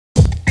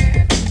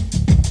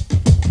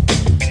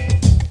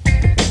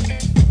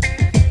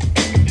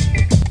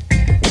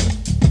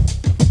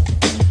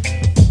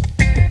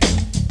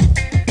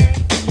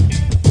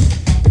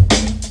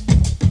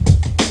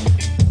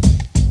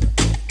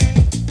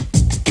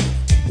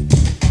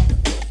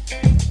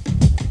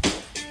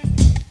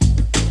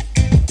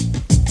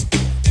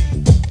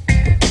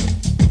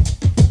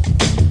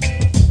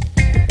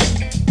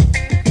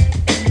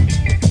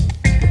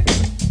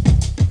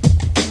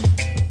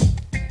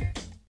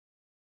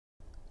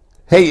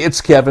Hey,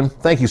 it's Kevin.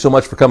 Thank you so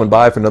much for coming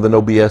by for another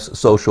No BS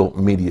social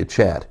media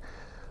chat.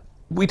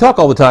 We talk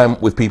all the time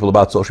with people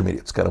about social media.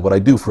 It's kind of what I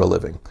do for a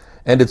living.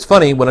 And it's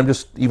funny when I'm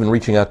just even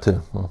reaching out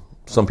to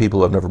some people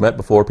who I've never met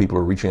before, people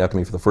are reaching out to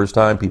me for the first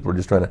time, people are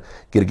just trying to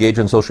get a gauge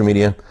on social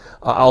media.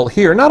 I'll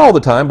hear, not all the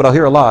time, but I'll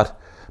hear a lot,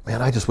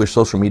 man, I just wish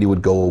social media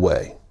would go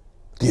away.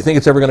 Do you think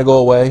it's ever going to go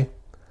away? And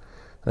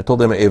I told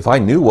them if I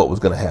knew what was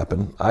going to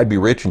happen, I'd be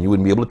rich and you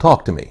wouldn't be able to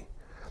talk to me.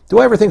 Do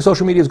I ever think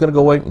social media is going to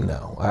go away?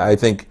 No. I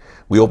think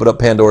we opened up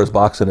Pandora's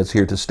box and it's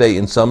here to stay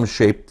in some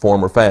shape,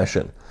 form, or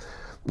fashion.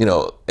 You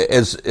know,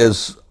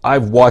 as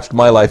I've watched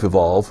my life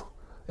evolve,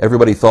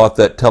 everybody thought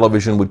that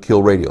television would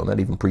kill radio, and that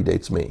even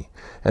predates me.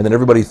 And then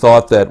everybody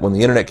thought that when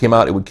the internet came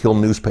out, it would kill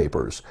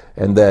newspapers,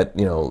 and that,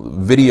 you know,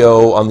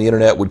 video on the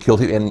internet would kill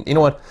TV. And you know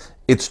what?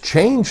 It's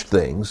changed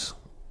things,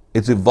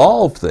 it's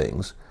evolved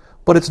things,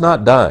 but it's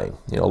not dying.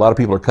 You know, a lot of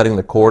people are cutting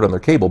the cord on their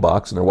cable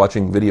box and they're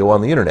watching video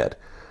on the internet.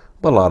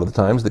 But a lot of the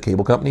times, the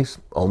cable companies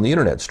own the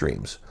internet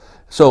streams.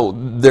 So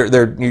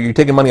you're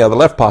taking money out of the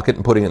left pocket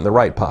and putting it in the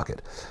right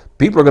pocket.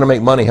 People are going to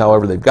make money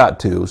however they've got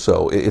to,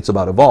 so it's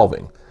about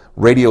evolving.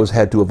 Radio has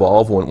had to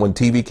evolve. When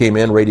TV came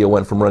in, radio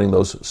went from running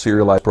those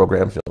serialized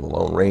programs, you know, the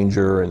Lone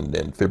Ranger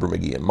and Fibber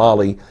McGee and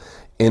Molly,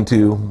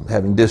 into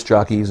having disc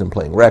jockeys and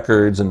playing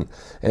records and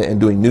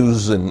doing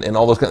news and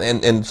all those kinds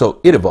of, and so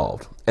it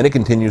evolved. And it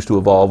continues to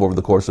evolve over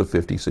the course of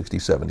 50, 60,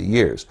 70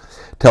 years.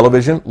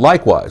 Television,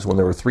 likewise. When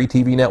there were 3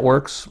 TV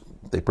networks,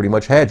 they pretty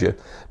much had you.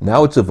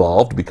 Now it's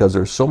evolved because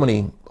there's so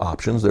many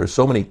options. There's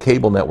so many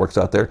cable networks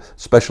out there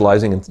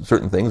specializing in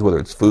certain things, whether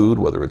it's food,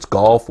 whether it's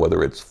golf,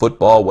 whether it's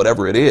football,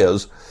 whatever it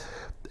is,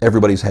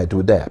 everybody's had to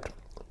adapt.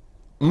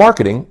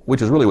 Marketing,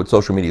 which is really what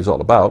social media is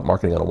all about,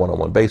 marketing on a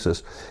one-on-one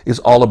basis, is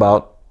all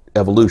about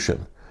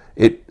evolution.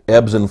 It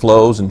ebbs and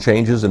flows and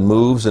changes and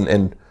moves,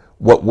 and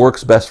what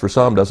works best for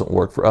some doesn't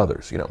work for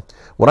others. You know,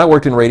 when I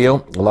worked in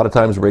radio, a lot of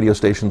times radio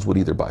stations would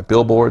either buy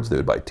billboards, they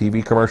would buy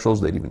TV commercials,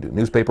 they'd even do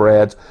newspaper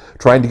ads,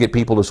 trying to get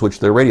people to switch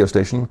their radio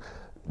station,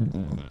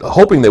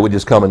 hoping they would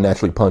just come and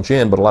naturally punch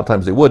in, but a lot of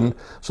times they wouldn't,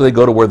 so they'd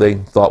go to where they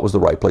thought was the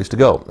right place to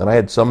go. And I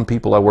had some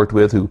people I worked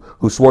with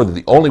who swore that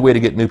the only way to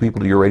get new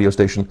people to your radio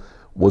station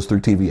was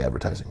through TV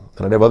advertising.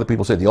 And I'd have other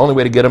people say the only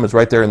way to get them is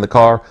right there in the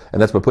car,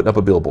 and that's by putting up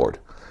a billboard.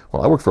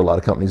 Well, I worked for a lot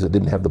of companies that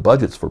didn't have the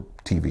budgets for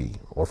TV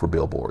or for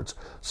billboards.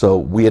 So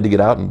we had to get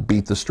out and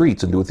beat the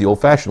streets and do it the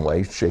old-fashioned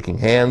way, shaking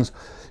hands,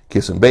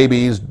 kissing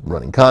babies,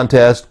 running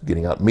contests,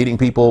 getting out and meeting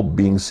people,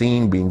 being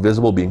seen, being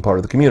visible, being part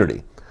of the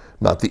community.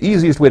 Not the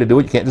easiest way to do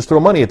it. You can't just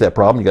throw money at that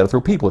problem. You got to throw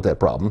people at that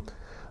problem.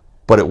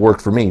 But it worked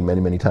for me many,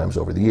 many times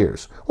over the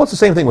years. Well, it's the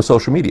same thing with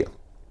social media.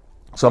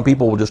 Some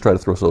people will just try to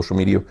throw social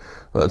media,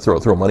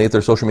 throw money at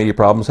their social media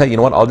problems. Hey, you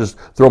know what? I'll just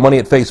throw money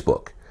at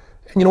Facebook.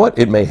 And you know what?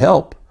 It may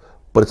help,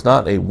 but it's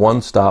not a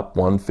one-stop,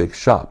 one-fix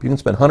shop. You can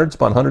spend hundreds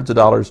upon hundreds of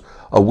dollars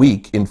a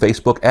week in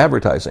Facebook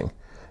advertising,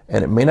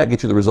 and it may not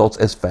get you the results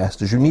as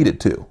fast as you need it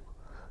to.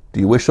 Do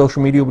you wish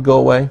social media would go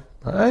away?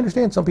 I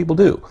understand some people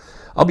do.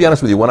 I'll be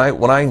honest with you, when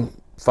I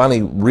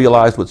finally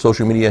realized what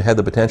social media had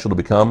the potential to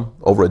become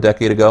over a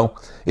decade ago,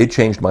 it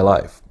changed my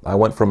life. I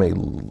went from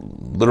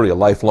literally a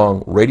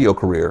lifelong radio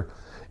career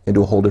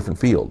into a whole different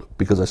field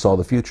because I saw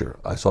the future.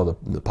 I saw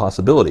the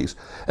possibilities.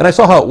 And I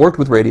saw how it worked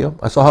with radio.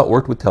 I saw how it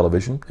worked with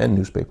television and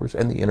newspapers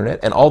and the internet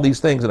and all these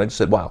things. And I just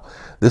said, wow,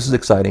 this is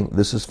exciting,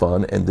 this is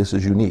fun, and this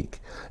is unique.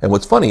 And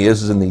what's funny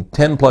is in the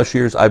 10 plus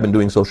years I've been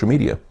doing social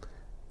media,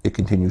 it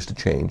continues to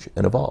change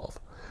and evolve.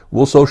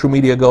 Will social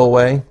media go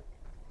away?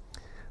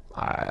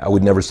 I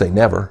would never say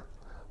never.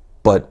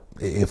 But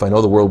if I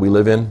know the world we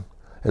live in,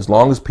 as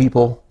long as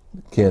people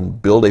can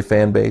build a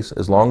fan base,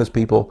 as long as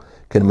people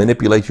can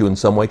manipulate you in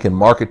some way, can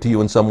market to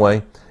you in some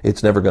way,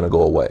 it's never going to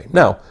go away.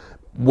 Now,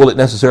 will it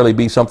necessarily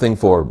be something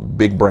for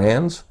big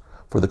brands,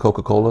 for the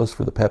Coca-Colas,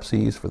 for the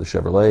Pepsis, for the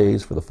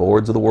Chevrolets, for the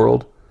Fords of the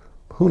world?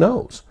 Who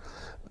knows?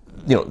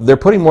 You know, they're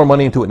putting more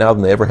money into it now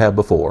than they ever have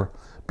before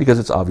because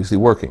it's obviously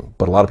working.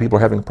 But a lot of people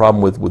are having a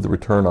problem with the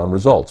return on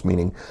results,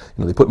 meaning,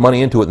 you know, they put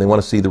money into it and they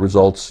want to see the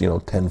results, you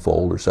know,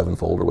 10-fold or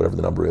 7-fold or whatever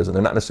the number is, and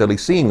they're not necessarily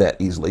seeing that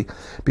easily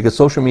because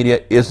social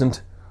media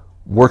isn't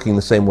working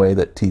the same way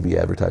that TV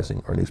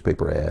advertising or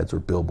newspaper ads or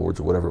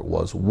billboards or whatever it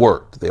was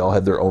worked. They all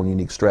had their own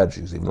unique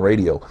strategies. Even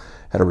radio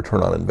had a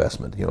return on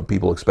investment. You know,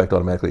 people expect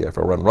automatically if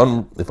I run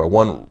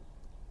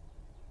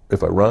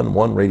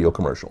one radio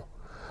commercial,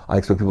 I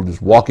expect people to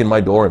just walk in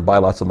my door and buy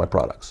lots of my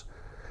products.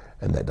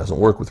 And that doesn't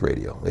work with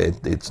radio.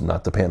 It's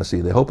not the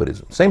panacea they hope it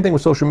is. Same thing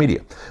with social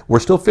media. We're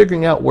still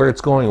figuring out where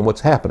it's going and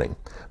what's happening.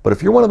 But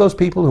if you're one of those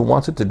people who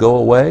wants it to go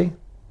away,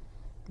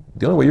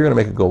 the only way you're going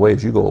to make it go away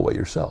is you go away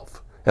yourself.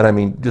 And I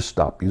mean, just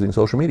stop using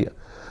social media.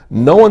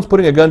 No one's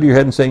putting a gun to your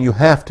head and saying you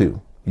have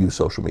to use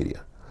social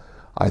media.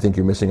 I think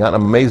you're missing out.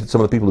 I'm amazed at some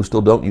of the people who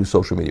still don't use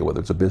social media, whether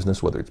it's a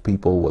business, whether it's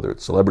people, whether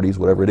it's celebrities,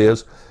 whatever it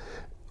is.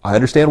 I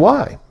understand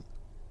why,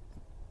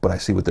 but I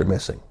see what they're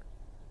missing.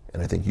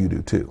 And I think you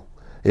do too.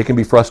 It can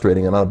be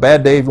frustrating, and on a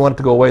bad day, if you want it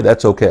to go away,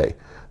 that's okay.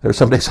 There are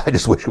some days I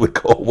just wish it would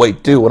go away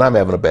too when I'm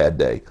having a bad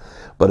day.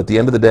 But at the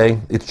end of the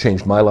day, it's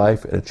changed my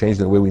life, and it changed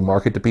the way we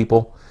market to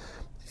people.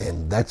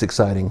 And that's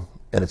exciting,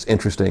 and it's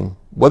interesting.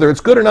 Whether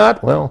it's good or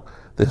not, well,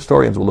 the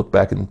historians will look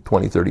back in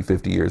 20, 30,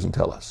 50 years and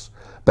tell us.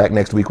 Back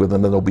next week with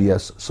another No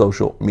BS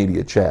Social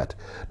Media Chat.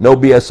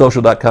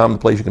 NoBSSocial.com, the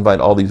place you can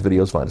find all these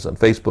videos. Find us on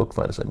Facebook,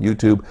 find us on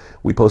YouTube.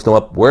 We post them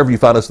up wherever you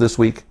found us this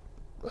week.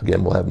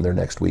 Again, we'll have them there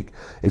next week.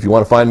 If you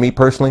want to find me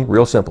personally,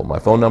 real simple. My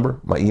phone number,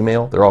 my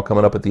email, they're all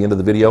coming up at the end of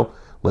the video.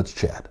 Let's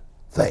chat.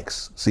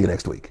 Thanks. See you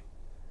next week.